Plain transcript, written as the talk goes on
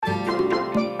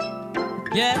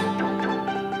Yeah,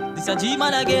 this a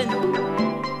Gman again.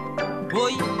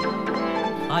 Boy,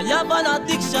 I have an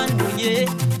addiction, oh yeah,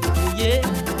 oh yeah.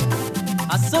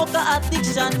 A soca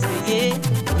addiction, say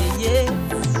yeah.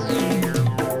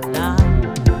 Nah.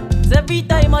 So every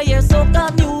time I hear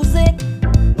soca music,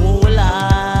 oh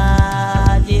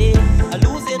Lord, yeah, I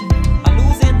lose it.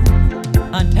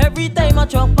 And every time I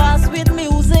truck pass with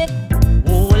music,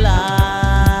 oh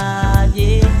Lord,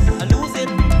 yeah, I lose it.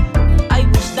 I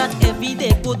wish that every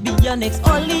day could be your next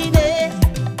holiday.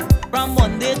 From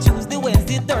Monday, Tuesday,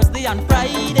 Wednesday, Thursday and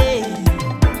Friday.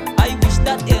 I wish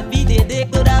that every day they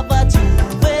could have a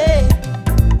Tuesday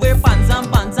where pants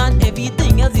and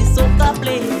everything else is soca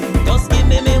play. Just give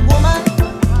me woman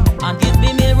and give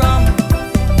me rum.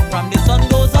 From the sun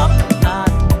goes up, lad,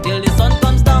 till the sun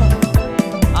comes down.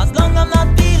 As long I'm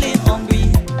not feeling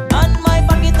hungry and my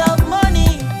pocket of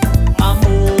money, I'm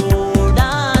more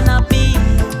than happy.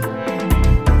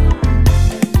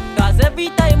 Cause every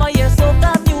time I hear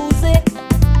soca music,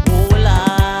 oh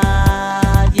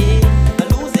Lord, yeah, I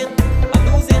lose it.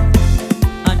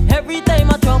 And every time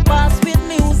I drop pass with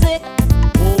music,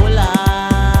 oh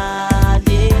Lord,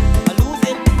 yeah, I lose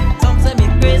it. Some say me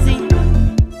crazy,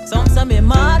 some say me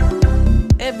mad.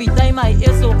 Every time I hear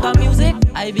soca music,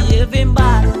 I behaving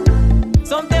bad.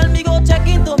 Some tell me go check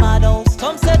into my house,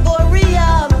 some say go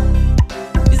rehab.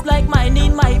 It's like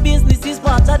minding my business is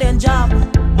part of them job.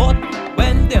 But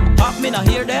when them talk, me not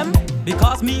hear them,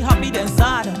 because me happy then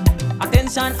sad.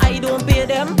 Attention I don't pay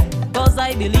them, cause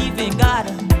I believe in God.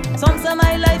 Some say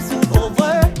my life's soon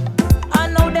over, I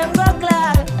know them go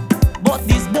glad. But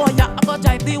this boy, I go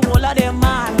drive the whole of them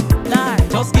mad.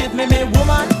 Lord, just give me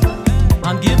woman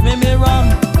and give me rum.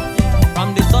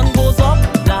 From the sun goes up,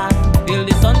 lad, till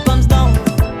the sun comes down.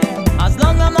 As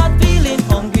long I'm not feeling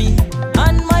hungry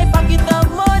and my pocket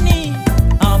of money,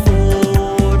 I'm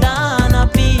more than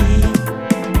happy.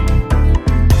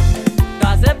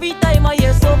 Cause every time I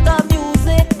hear soca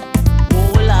music,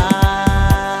 oh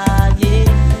Lord, yeah,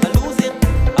 I lose it.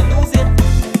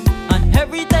 And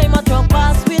every time I drop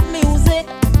pass with music,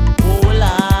 oh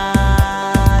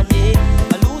Lord,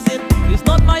 yeah, I lose it. It's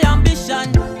not my ambition,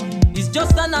 it's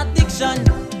just an addiction.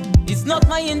 It's not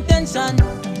my intention,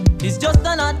 it's just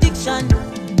an addiction.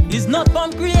 It's not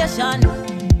from creation,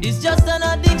 it's just an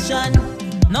addiction.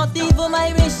 Not even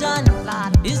my mission,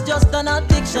 it's just an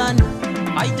addiction.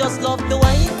 I just love the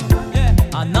wine,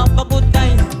 and have a good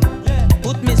time.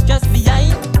 Put me stress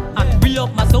behind, and free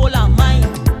up my soul and mind.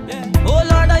 Oh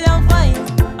Lord, I am fine,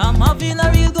 I'm having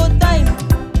a real good time.